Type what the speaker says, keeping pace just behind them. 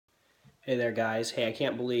Hey there guys, hey, I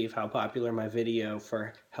can't believe how popular my video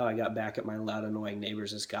for how I got back at my loud annoying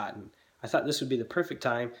neighbors has gotten. I thought this would be the perfect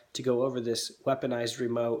time to go over this weaponized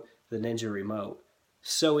remote, the Ninja remote.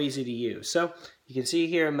 So easy to use. So you can see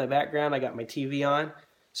here in my background I got my TV on.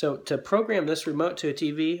 So to program this remote to a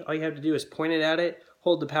TV, all you have to do is point it at it,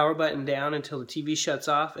 hold the power button down until the TV shuts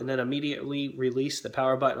off, and then immediately release the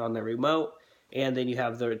power button on the remote, and then you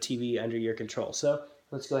have the TV under your control. So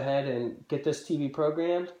let's go ahead and get this TV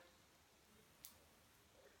programmed.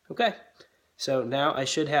 Okay, so now I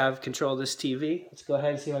should have control of this TV. Let's go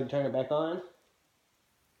ahead and see if I can turn it back on.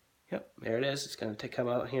 Yep, there it is. It's going to come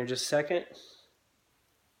out here in just a second.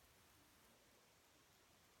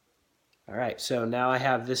 All right, so now I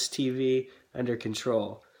have this TV under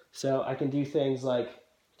control. So I can do things like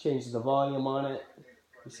change the volume on it.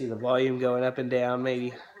 You see the volume going up and down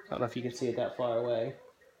maybe. I don't know if you can see it that far away.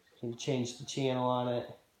 You can change the channel on it.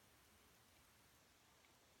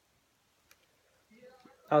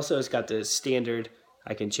 Also, it's got the standard.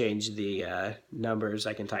 I can change the numbers.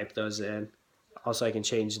 I can type those in. Also, I can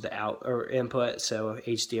change the out or input, so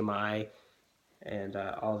HDMI and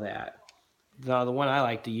all that. Now, the one I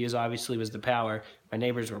like to use obviously was the power. My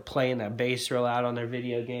neighbors were playing that bass real loud on their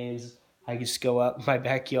video games. I could just go up in my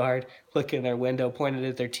backyard, look in their window, point it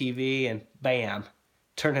at their TV, and bam,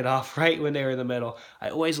 turn it off right when they were in the middle.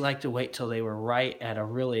 I always like to wait till they were right at a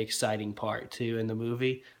really exciting part too in the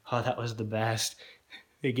movie. Oh, that was the best.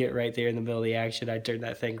 They get right there in the middle of the action. I turned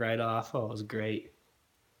that thing right off. Oh, it was great.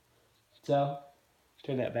 So,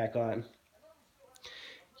 turn that back on.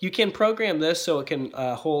 You can program this so it can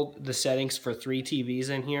hold the settings for 3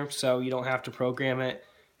 TVs in here, so you don't have to program it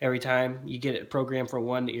every time. You get it programmed for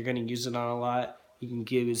one that you're going to use it on a lot. You can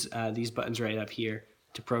use these buttons right up here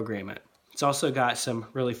to program it. It's also got some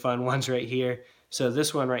really fun ones right here. So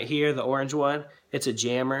this one right here, the orange one, it's a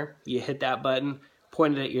jammer. You hit that button,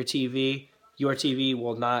 point it at your TV. Your TV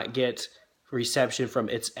will not get reception from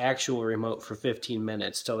its actual remote for 15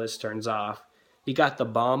 minutes till this turns off. You got the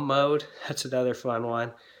bomb mode. That's another fun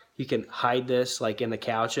one. You can hide this like in the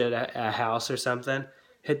couch at a house or something.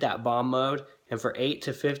 Hit that bomb mode, and for 8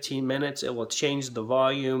 to 15 minutes, it will change the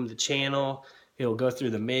volume, the channel. It'll go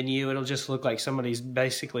through the menu. It'll just look like somebody's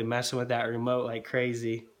basically messing with that remote like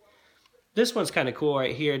crazy. This one's kind of cool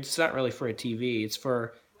right here. It's not really for a TV. It's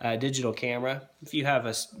for a digital camera. If you have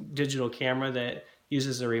a digital camera that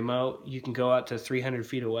uses a remote, you can go out to 300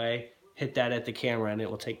 feet away, hit that at the camera, and it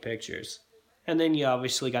will take pictures. And then you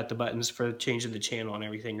obviously got the buttons for changing the channel and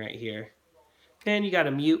everything right here. And you got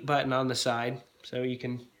a mute button on the side, so you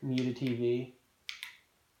can mute a TV.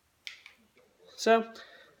 So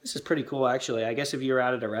this is pretty cool actually. I guess if you were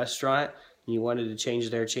out at a restaurant and you wanted to change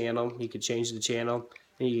their channel, you could change the channel,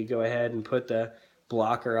 and you could go ahead and put the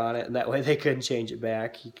blocker on it, and that way they couldn't change it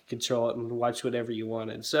back. You could control it and watch whatever you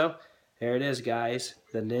wanted. So there it is, guys,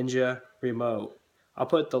 the Ninja remote. I'll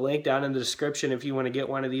put the link down in the description if you want to get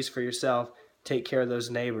one of these for yourself. Take care of those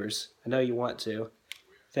neighbors. I know you want to.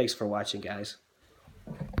 Thanks for watching, guys.